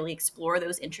opportunity to really explore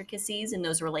those intricacies and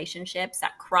those relationships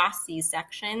that cross these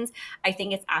sections, I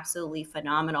think it's absolutely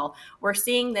phenomenal. We're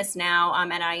seeing this now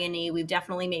at INE. We've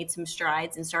definitely made some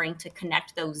strides in starting to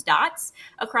connect those dots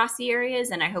across the areas,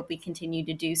 and I hope we continue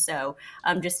to do so,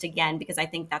 just again, because I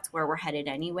think that's where we're headed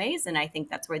anyways, and I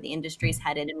think that's where the industry is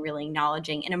headed, and really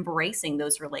acknowledging and embracing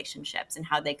those relationships and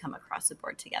how they come across the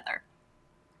board together.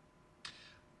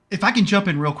 If I can jump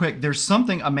in real quick, there's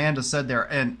something Amanda said there.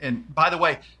 And by the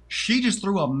way, she just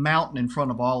threw a mountain in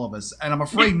front of all of us. And I'm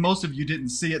afraid most of you didn't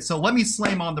see it. So let me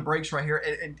slam on the brakes right here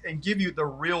and give you the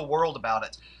real world about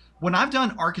it. When I've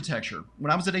done architecture,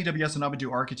 when I was at AWS and I would do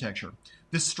architecture,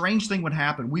 this strange thing would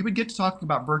happen. We would get to talking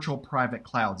about virtual private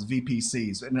clouds,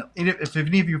 VPCs. And if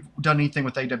any of you have done anything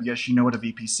with AWS, you know what a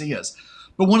VPC is.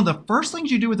 But one of the first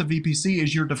things you do with a VPC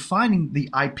is you're defining the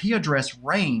IP address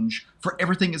range for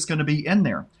everything that's going to be in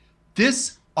there.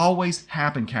 This always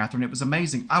happened, Catherine. It was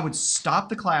amazing. I would stop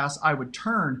the class. I would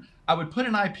turn. I would put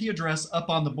an IP address up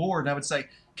on the board. And I would say,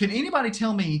 can anybody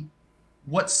tell me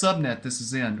what subnet this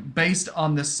is in based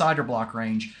on this CIDR block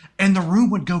range? And the room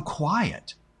would go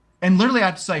quiet. And literally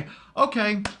I'd say,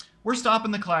 okay, we're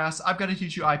stopping the class. I've got to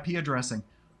teach you IP addressing.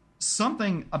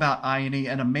 Something about INE,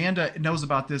 and Amanda knows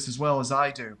about this as well as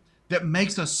I do, that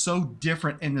makes us so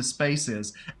different in this space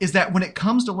is that when it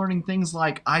comes to learning things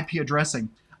like IP addressing,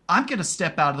 I'm going to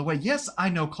step out of the way. Yes, I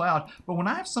know cloud, but when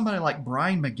I have somebody like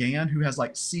Brian McGann who has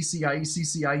like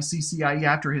CCIE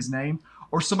after his name,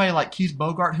 or somebody like Keith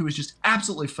Bogart who is just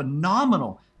absolutely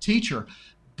phenomenal teacher,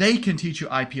 they can teach you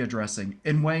IP addressing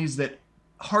in ways that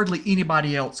hardly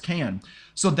anybody else can.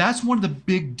 So that's one of the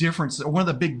big differences, or one of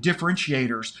the big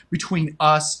differentiators between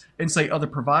us and say other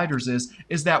providers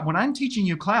is that when I'm teaching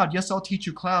you cloud, yes, I'll teach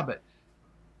you cloud, but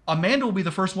Amanda will be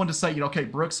the first one to say, okay,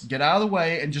 Brooks, get out of the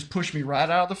way and just push me right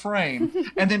out of the frame.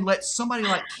 And then let somebody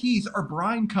like Keith or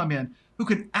Brian come in who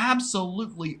can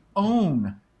absolutely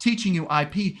own teaching you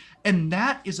IP. And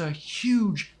that is a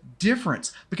huge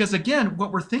difference. Because again,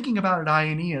 what we're thinking about at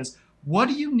INE is, what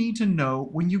do you need to know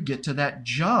when you get to that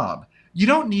job? You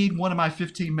don't need one of my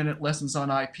 15-minute lessons on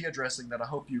IP addressing that I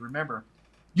hope you remember.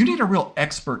 You need a real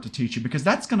expert to teach you, because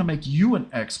that's going to make you an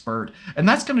expert. And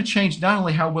that's going to change not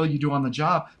only how well you do on the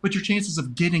job, but your chances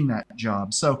of getting that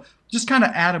job. So just kind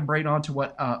of add and braid on to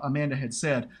what Amanda had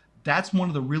said. That's one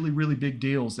of the really, really big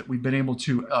deals that we've been able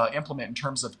to implement in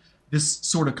terms of this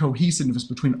sort of cohesiveness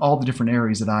between all the different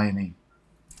areas at INE.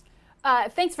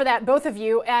 Thanks for that, both of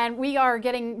you. And we are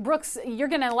getting, Brooks, you're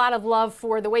getting a lot of love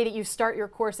for the way that you start your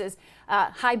courses.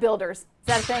 High builders. Is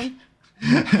that a thing?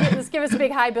 Let's give us a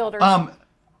big high builders.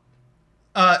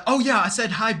 Oh yeah, I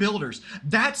said high builders.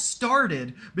 That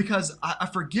started because I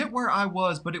forget where I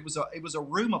was, but it was a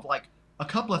room of like a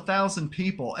couple of thousand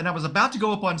people, and I was about to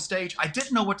go up on stage. I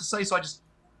didn't know what to say, so I just,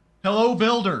 hello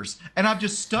builders, and I've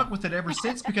just stuck with it ever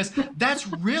since because that's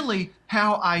really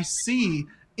how I see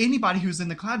anybody who's in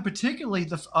the cloud, particularly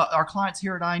our clients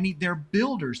here at I&E. They're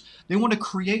builders. They want to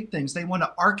create things. They want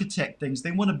to architect things.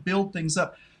 They want to build things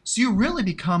up. So you really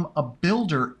become a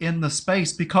builder in the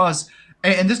space because,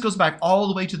 and this goes back all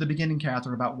the way to the beginning,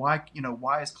 Catherine, about why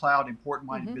is cloud important,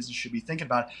 why business should be thinking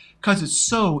about it, because it's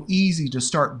so easy to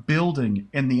start building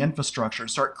in the infrastructure,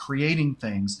 start creating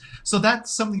things. So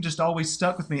that's something just always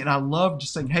stuck with me, and I love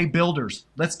just saying, hey, builders,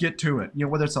 let's get to it.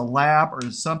 Whether it's a lab or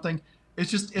something,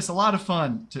 it's a lot of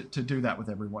fun to do that with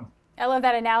everyone. I love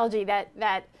that analogy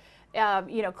that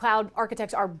cloud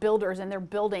architects are builders and they're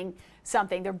building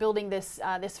something. They're building this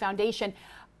foundation.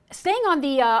 Staying on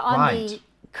the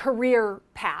career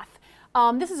path.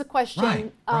 This is a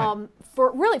question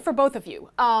for both of you.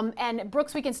 And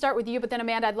Brooks, we can start with you, but then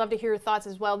Amanda, I'd love to hear your thoughts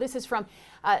as well. This is from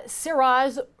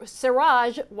Siraj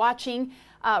watching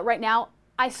right now.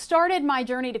 I started my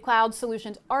journey to cloud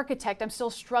solutions architect. I'm still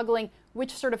struggling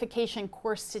which certification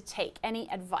course to take. Any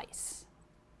advice?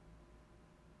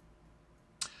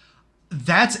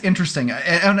 That's interesting,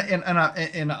 and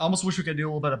I almost wish we could do a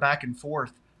little bit of back and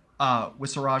forth with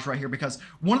Siraj right here, because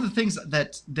one of the things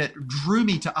that drew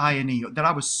me to I&E that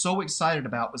I was so excited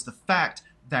about was the fact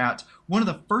that one of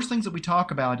the first things that we talk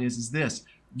about is this: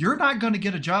 you're not going to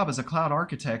get a job as a cloud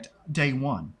architect day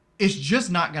one. It's just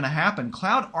not going to happen.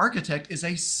 Cloud architect is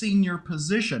a senior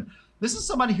position. This is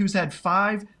somebody who's had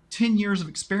 5-10 years of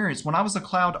experience. When I was a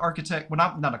cloud architect,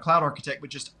 not a cloud architect,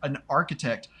 but just an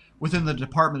architect within the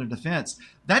Department of Defense,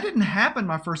 that didn't happen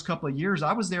my first couple of years.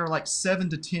 I was there like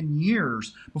 7 to 10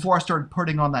 years before I started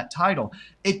putting on that title.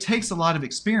 It takes a lot of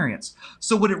experience.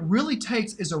 So what it really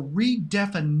takes is a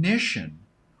redefinition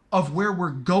of where we're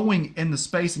going in the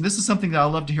space. And this is something that I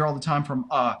love to hear all the time from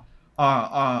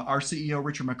our CEO,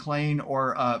 Richard McLean,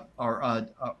 or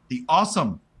the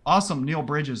awesome Neil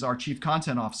Bridges, our Chief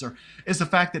Content Officer, is the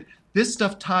fact that this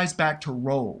stuff ties back to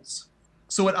roles.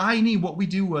 So at I&E, what we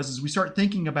do is we start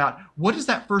thinking about what is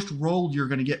that first role you're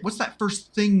going to get? What's that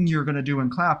first thing you're going to do in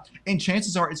cloud? And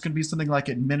chances are it's going to be something like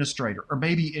administrator or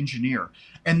maybe engineer.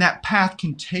 And that path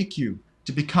can take you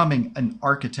to becoming an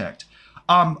architect.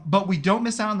 But we don't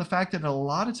miss out on the fact that a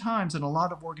lot of times in a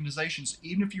lot of organizations,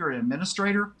 even if you're an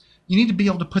administrator, you need to be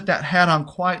able to put that hat on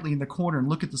quietly in the corner and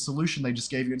look at the solution they just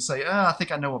gave you and say, I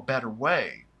think I know a better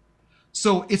way.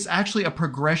 So it's actually a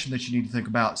progression that you need to think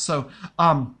about. So,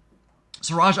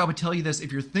 Siraj, I would tell you this: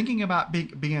 if you're thinking about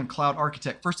being a cloud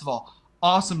architect, first of all,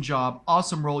 awesome job,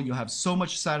 awesome role. You'll have so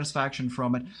much satisfaction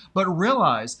from it. But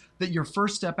realize that your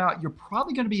first step out, you're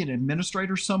probably going to be an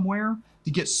administrator somewhere. To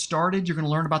get started, you're going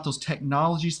to learn about those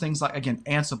technologies, things like, again,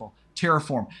 Ansible,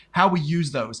 Terraform, how we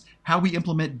use those, how we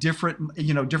implement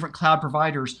different cloud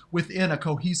providers within a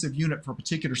cohesive unit for a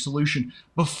particular solution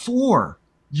before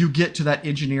you get to that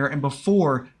engineer and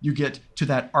before you get to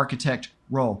that architect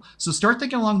role. So start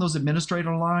thinking along those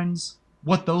administrator lines,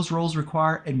 what those roles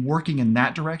require, and working in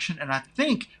that direction. And I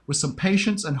think with some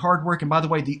patience and hard work, and by the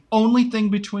way, the only thing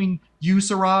between you,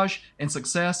 Siraj, and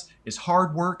success is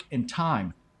hard work and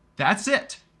time. That's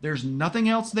it. There's nothing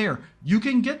else there. You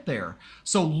can get there.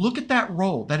 So look at that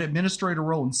role, that administrator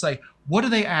role, and say, what are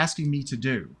they asking me to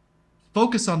do?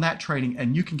 Focus on that training,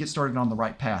 and you can get started on the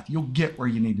right path. You'll get where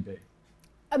you need to be.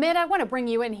 Amanda, I want to bring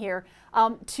you in here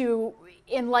to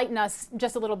enlighten us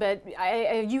just a little bit.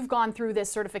 You've gone through this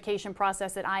certification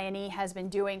process that I&E has been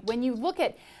doing. When you look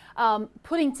at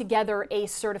putting together a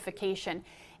certification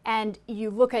and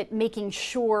you look at making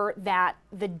sure that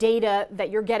the data that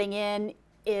you're getting in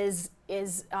is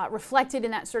reflected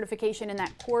in that certification, in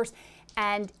that course,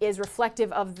 and is reflective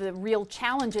of the real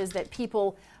challenges that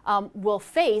people will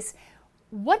face,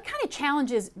 what kind of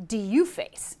challenges do you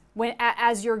face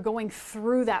as you're going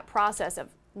through that process of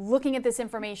looking at this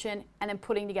information and then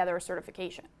putting together a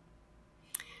certification?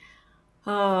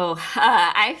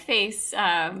 I face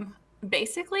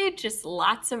basically just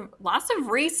lots of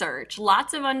research,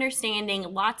 lots of understanding,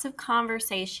 lots of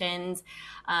conversations,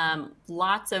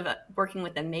 lots of working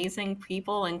with amazing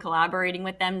people and collaborating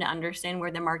with them to understand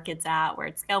where the market's at, where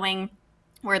it's going.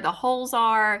 where the holes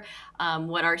are,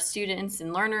 what our students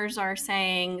and learners are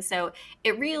saying. So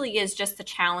it really is just the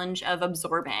challenge of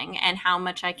absorbing and how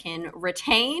much I can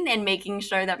retain, and making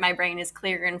sure that my brain is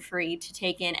clear and free to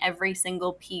take in every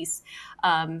single piece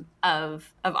of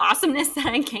awesomeness that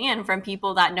I can from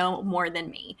people that know more than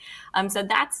me. So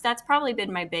that's probably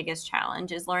been my biggest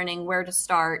challenge, is learning where to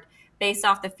start based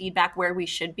off the feedback, where we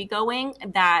should be going,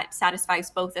 that satisfies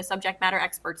both the subject matter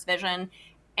expert's vision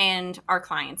and our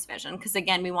client's vision. Because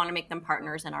again, we want to make them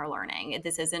partners in our learning.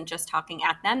 This isn't just talking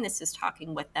at them, this is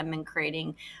talking with them and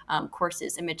creating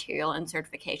courses and material and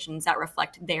certifications that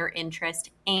reflect their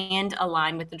interest and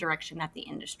align with the direction that the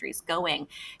industry is going.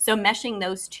 So meshing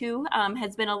those two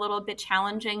has been a little bit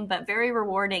challenging, but very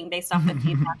rewarding based off the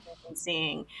feedback we've been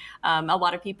seeing. A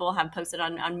lot of people have posted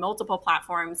on multiple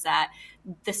platforms that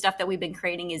the stuff that we've been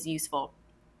creating is useful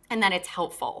and that it's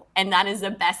helpful. And that is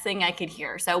the best thing I could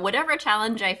hear. So whatever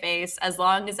challenge I face, as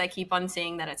long as I keep on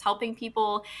seeing that it's helping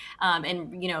people,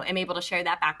 and am able to share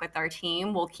that back with our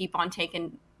team, we'll keep on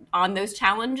taking on those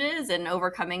challenges and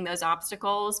overcoming those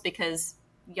obstacles, because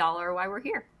y'all are why we're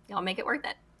here. Y'all make it worth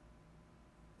it.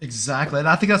 Exactly. And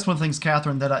I think that's one of the things,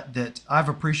 Catherine, that I've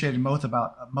appreciated most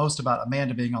about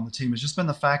Amanda being on the team, has just been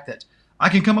the fact that I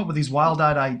can come up with these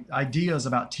wild-eyed ideas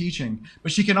about teaching,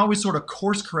 but she can always sort of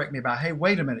course correct me about, hey,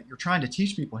 wait a minute, you're trying to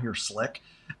teach people here, Slick.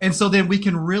 And so then we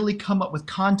can really come up with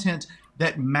content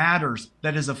that matters,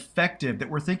 that is effective, that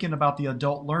we're thinking about the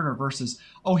adult learner versus,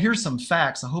 oh, here's some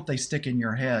facts, I hope they stick in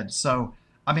your head. So,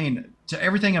 I mean, to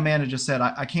everything Amanda just said,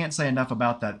 I can't say enough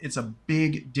about that. It's a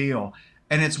big deal.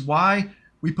 And it's why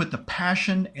we put the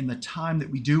passion and the time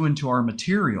that we do into our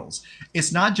materials.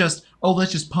 It's not just, oh,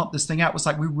 let's just pump this thing out. It's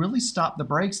like we really stop the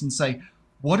brakes and say,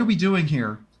 what are we doing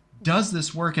here? Does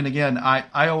this work? And again,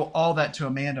 I owe all that to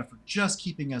Amanda for just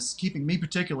keeping me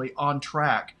particularly on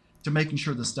track to making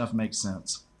sure this stuff makes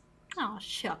sense. Oh,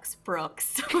 shucks,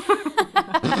 Brooks.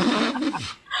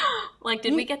 Like,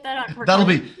 did we get that on? That'll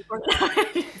be.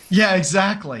 Yeah,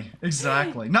 exactly. No.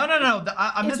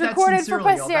 I meant that sincerely. It's recorded for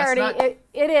posterity.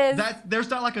 It is. There's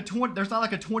not like a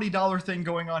 $20 thing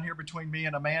going on here between me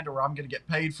and Amanda where I'm going to get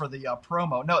paid for the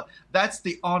promo. No, that's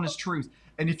the honest truth.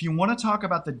 And if you want to talk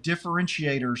about the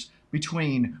differentiators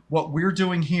between what we're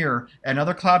doing here and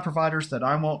other cloud providers that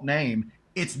I won't name,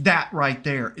 it's that right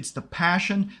there. It's the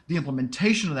passion, the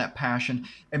implementation of that passion,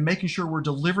 and making sure we're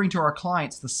delivering to our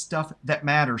clients the stuff that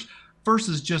matters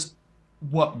versus just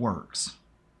what works.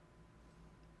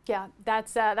 Yeah,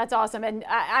 that's awesome. And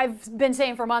I've been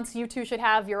saying for months, you two should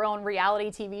have your own reality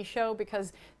TV show,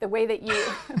 because the way that you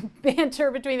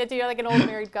banter between the two, you're like an old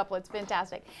married couple. It's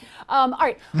fantastic. All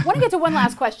right, I want to get to one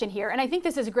last question here. And I think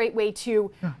this is a great way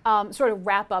to sort of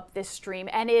wrap up this stream.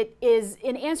 And it is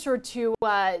in answer to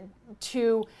a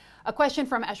question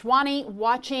from Ashwani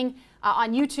watching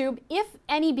on YouTube. If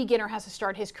any beginner has to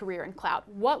start his career in cloud,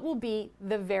 what will be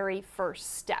the very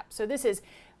first step? So this is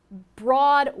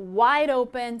broad, wide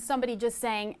open, somebody just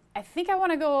saying, I think I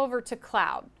want to go over to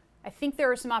cloud. I think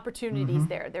there are some opportunities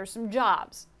there. There's some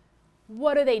jobs.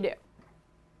 What do they do?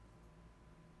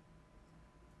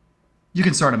 You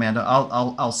can start, Amanda.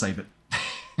 I'll save it.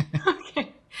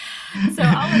 Okay. So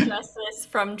I'll address this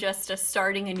from just a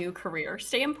starting a new career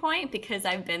standpoint, because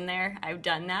I've been there, I've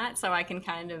done that. So I can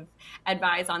kind of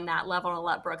advise on that level and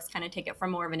let Brooks kind of take it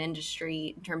from more of an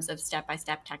industry in terms of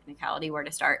step-by-step technicality, where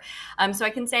to start. So I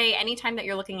can say anytime that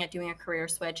you're looking at doing a career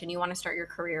switch and you want to start your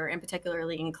career, and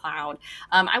particularly in cloud,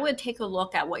 I would take a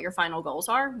look at what your final goals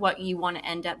are, what you want to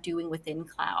end up doing within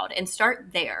cloud, and start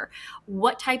there.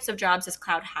 What types of jobs does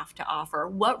cloud have to offer?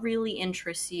 What really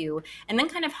interests you? And then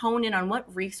kind of hone in on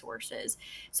what resources.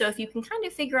 So if you can kind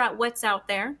of figure out what's out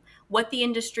there, what the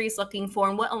industry is looking for,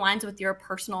 and what aligns with your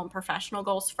personal and professional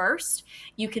goals first,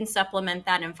 you can supplement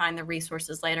that and find the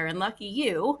resources later. And lucky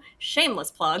you,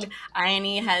 shameless plug,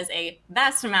 INE has a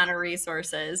vast amount of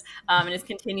resources and is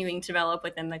continuing to develop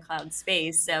within the cloud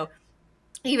space. So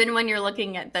even when you're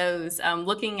looking at those,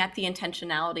 looking at the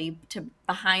intentionality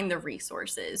behind the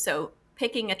resources. So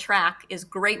picking a track is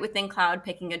great within cloud.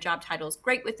 Picking a job title is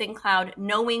great within cloud.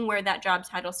 Knowing where that job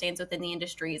title stands within the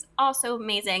industry is also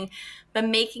amazing. But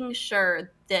making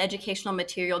sure the educational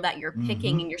material that you're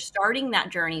picking and you're starting that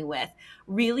journey with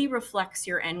really reflects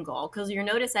your end goal. Because you'll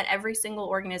notice that every single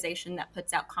organization that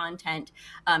puts out content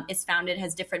is founded,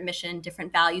 has different mission,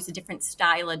 different values, a different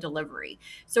style of delivery.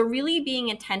 So really being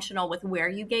intentional with where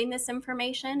you gain this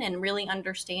information and really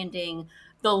understanding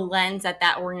the lens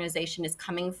that organization is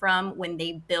coming from when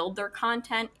they build their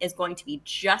content is going to be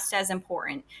just as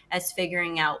important as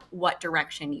figuring out what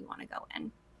direction you want to go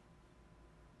in.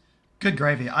 Good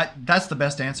gravy. That's the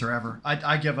best answer ever.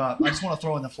 I give up. I just want to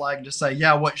throw in the flag and just say,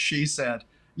 yeah, what she said.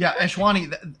 Yeah,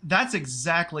 Ashwani, that's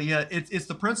exactly it. It's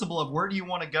the principle of where do you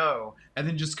want to go, and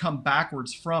then just come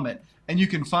backwards from it, and you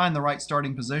can find the right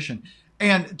starting position.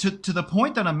 And to the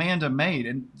point that Amanda made,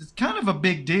 and it's kind of a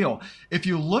big deal. If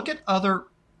you look at other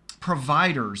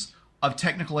providers of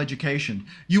technical education,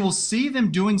 you will see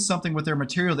them doing something with their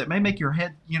material that may make your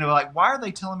head, like, why are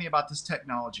they telling me about this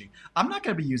technology? I'm not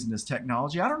going to be using this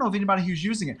technology. I don't know of anybody who's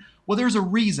using it. Well, there's a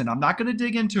reason. I'm not going to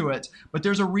dig into it, but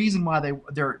there's a reason why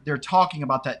they're talking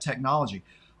about that technology.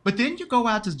 But then you go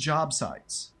out to job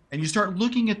sites and you start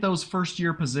looking at those first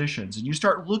year positions and you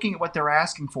start looking at what they're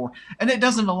asking for, and it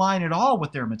doesn't align at all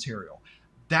with their material.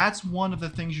 That's one of the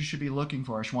things you should be looking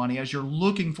for, Ashwani, as you're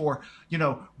looking for,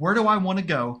 where do I want to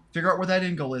go? Figure out where that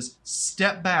end goal is.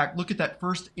 Step back, look at that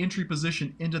first entry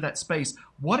position into that space.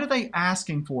 What are they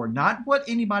asking for? Not what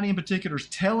anybody in particular is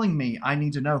telling me I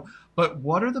need to know, but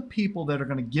what are the people that are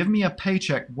going to give me a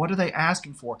paycheck? What are they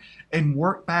asking for? And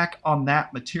work back on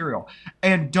that material.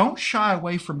 And don't shy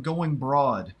away from going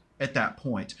broad at that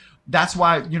point. That's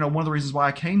why, one of the reasons why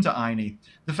I came to INE,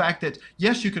 the fact that,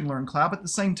 yes, you can learn cloud, but at the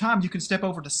same time, you can step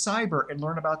over to cyber and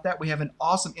learn about that. We have an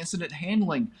awesome incident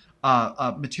handling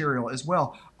material as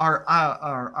well,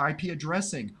 our IP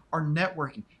addressing, our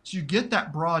networking. So you get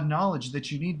that broad knowledge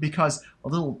that you need, because a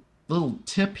little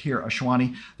tip here,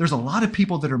 Ashwani, there's a lot of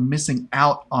people that are missing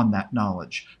out on that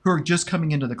knowledge who are just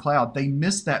coming into the cloud. They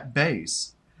miss that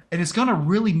base, and it's going to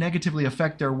really negatively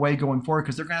affect their way going forward,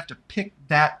 because they're going to have to pick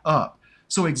that up.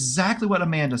 So exactly what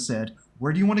Amanda said,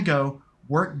 where do you want to go?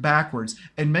 Work backwards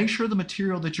and make sure the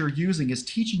material that you're using is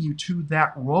teaching you to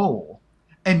that role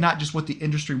and not just what the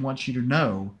industry wants you to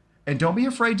know. And don't be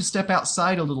afraid to step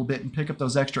outside a little bit and pick up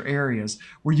those extra areas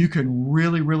where you can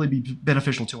really, really be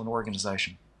beneficial to an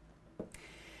organization.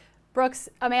 Brooks,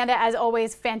 Amanda, as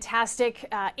always, fantastic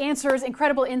answers,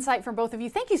 incredible insight from both of you.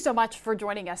 Thank you so much for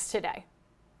joining us today.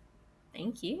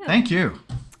 Thank you. Thank you.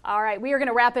 All right, we are going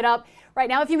to wrap it up right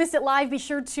now. If you missed it live, be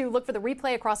sure to look for the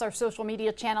replay across our social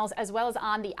media channels as well as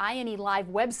on the INE Live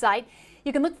website.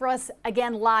 You can look for us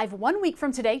again live 1 week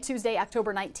from today, Tuesday,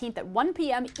 October 19th at 1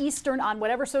 p.m. Eastern on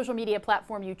whatever social media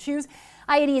platform you choose.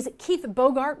 INE's Keith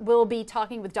Bogart will be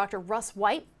talking with Dr. Russ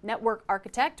White, network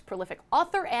architect, prolific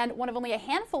author, and one of only a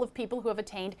handful of people who have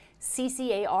attained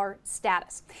CCAR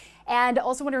status. And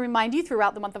also want to remind you,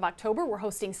 throughout the month of October, we're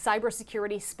hosting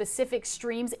cybersecurity specific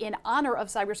streams in honor of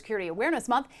Cybersecurity Awareness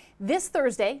Month. This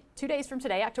Thursday, 2 days from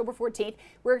today, October 14th,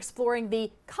 we're exploring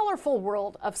the colorful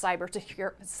world of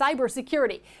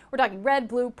cybersecurity. We're talking red,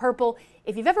 blue, purple.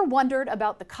 If you've ever wondered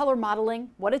about the color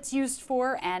modeling, what it's used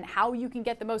for, and how you can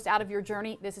get the most out of your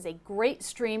journey, this is a great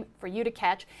stream for you to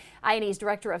catch. INE's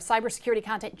Director of Cybersecurity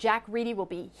Content, Jack Reedy, will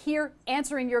be here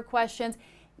answering your questions,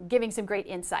 giving some great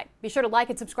insight. Be sure to like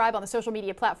and subscribe on the social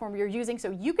media platform you're using so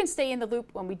you can stay in the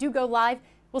loop when we do go live.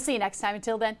 We'll see you next time.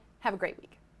 Until then, have a great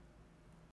week.